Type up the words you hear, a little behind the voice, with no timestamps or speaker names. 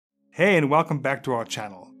Hey and welcome back to our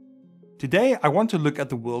channel. Today I want to look at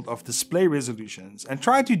the world of display resolutions and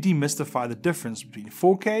try to demystify the difference between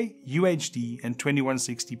 4K, UHD and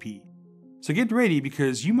 2160p. So get ready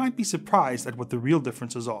because you might be surprised at what the real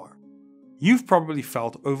differences are. You've probably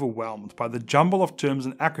felt overwhelmed by the jumble of terms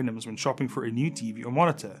and acronyms when shopping for a new TV or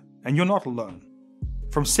monitor, and you're not alone.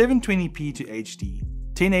 From 720p to HD,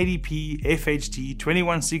 1080p, FHD,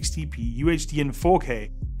 2160p, UHD and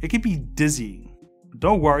 4K, it can be dizzying. But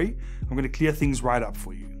don't worry, I'm going to clear things right up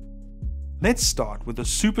for you. Let's start with the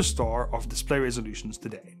superstar of display resolutions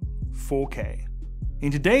today, 4K. In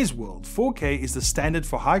today's world, 4K is the standard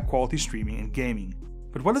for high quality streaming and gaming.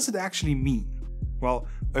 But what does it actually mean? Well,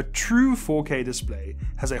 a true 4K display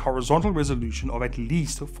has a horizontal resolution of at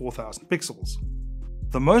least 4000 pixels.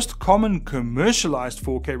 The most common commercialized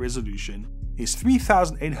 4K resolution is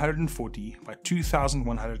 3840 by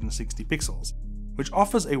 2160 pixels, which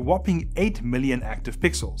offers a whopping 8 million active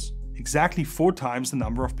pixels, exactly 4 times the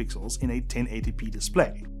number of pixels in a 1080p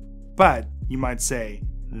display. But you might say,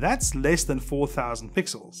 that's less than 4000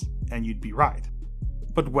 pixels, and you'd be right.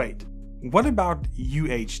 But wait, what about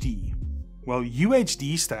UHD? Well,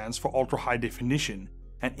 UHD stands for ultra high definition,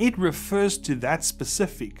 and it refers to that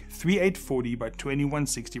specific 3840 by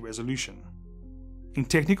 2160 resolution. In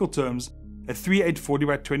technical terms, a 3840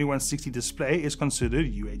 by 2160 display is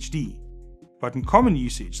considered UHD. But in common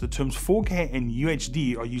usage, the terms 4K and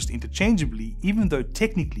UHD are used interchangeably, even though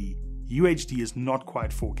technically UHD is not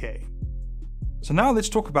quite 4K. So now let's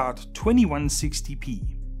talk about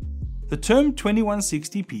 2160p. The term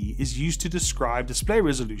 2160p is used to describe display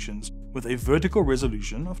resolutions with a vertical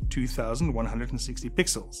resolution of 2160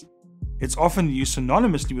 pixels. It's often used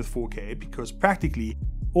synonymously with 4K because practically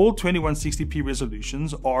all 2160p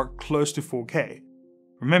resolutions are close to 4K.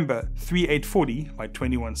 Remember, 3840 by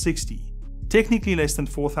 2160. Technically less than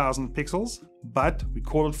 4000 pixels, but we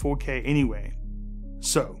call it 4K anyway.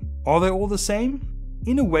 So, are they all the same?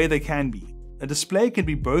 In a way they can be. A display can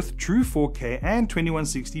be both true 4K and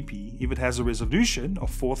 2160p if it has a resolution of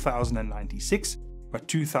 4096 by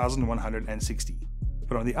 2160.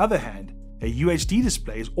 But on the other hand, a UHD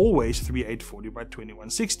display is always 3840 by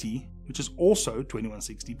 2160, which is also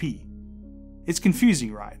 2160p. It's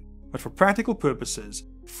confusing, right? But for practical purposes,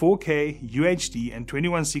 4K, UHD and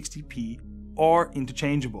 2160p are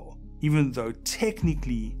interchangeable, even though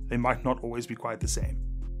technically they might not always be quite the same.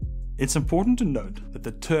 It's important to note that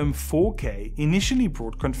the term 4K initially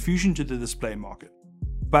brought confusion to the display market,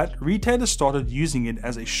 but retailers started using it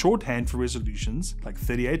as a shorthand for resolutions like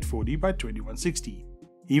 3840 by 2160,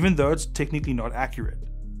 even though it's technically not accurate.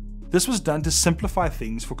 This was done to simplify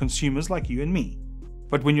things for consumers like you and me.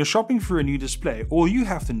 But when you're shopping for a new display, all you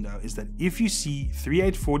have to know is that if you see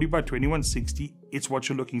 3840 by 2160, it's what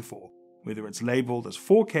you're looking for, whether it's labeled as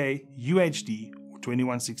 4K, UHD, or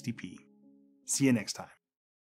 2160p. See you next time.